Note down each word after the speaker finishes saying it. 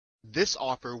This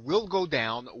offer will go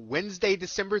down Wednesday,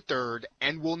 December 3rd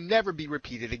and will never be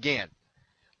repeated again.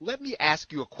 Let me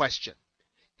ask you a question.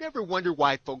 You ever wonder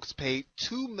why folks pay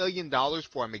 $2 million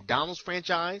for a McDonald's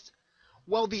franchise?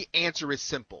 Well, the answer is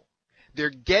simple. They're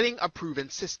getting a proven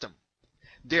system.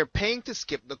 They're paying to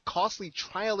skip the costly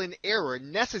trial and error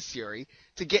necessary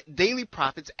to get daily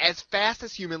profits as fast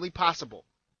as humanly possible.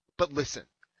 But listen,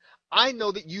 I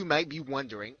know that you might be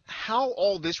wondering how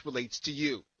all this relates to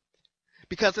you.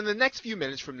 Because in the next few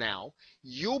minutes from now,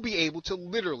 you'll be able to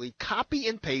literally copy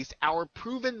and paste our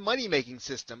proven money-making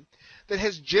system that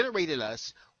has generated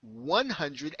us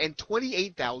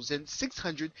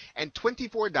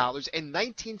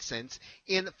 $128,624.19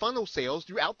 in funnel sales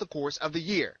throughout the course of the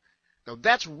year. Now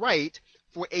that's right,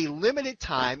 for a limited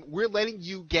time, we're letting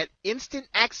you get instant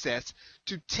access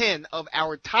to 10 of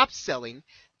our top-selling,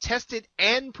 tested,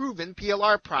 and proven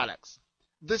PLR products.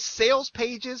 The sales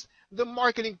pages, the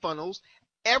marketing funnels,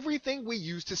 everything we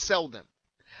use to sell them.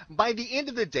 By the end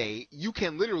of the day, you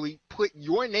can literally put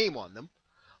your name on them,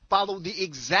 follow the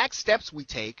exact steps we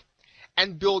take,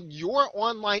 and build your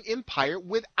online empire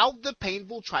without the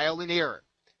painful trial and error.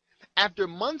 After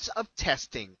months of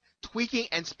testing, tweaking,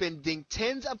 and spending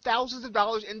tens of thousands of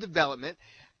dollars in development,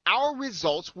 our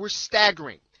results were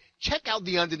staggering. Check out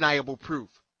the undeniable proof.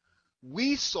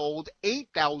 We sold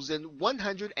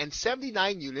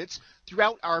 8,179 units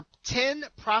throughout our 10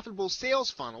 profitable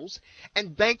sales funnels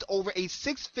and banked over a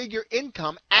six-figure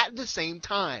income at the same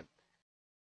time.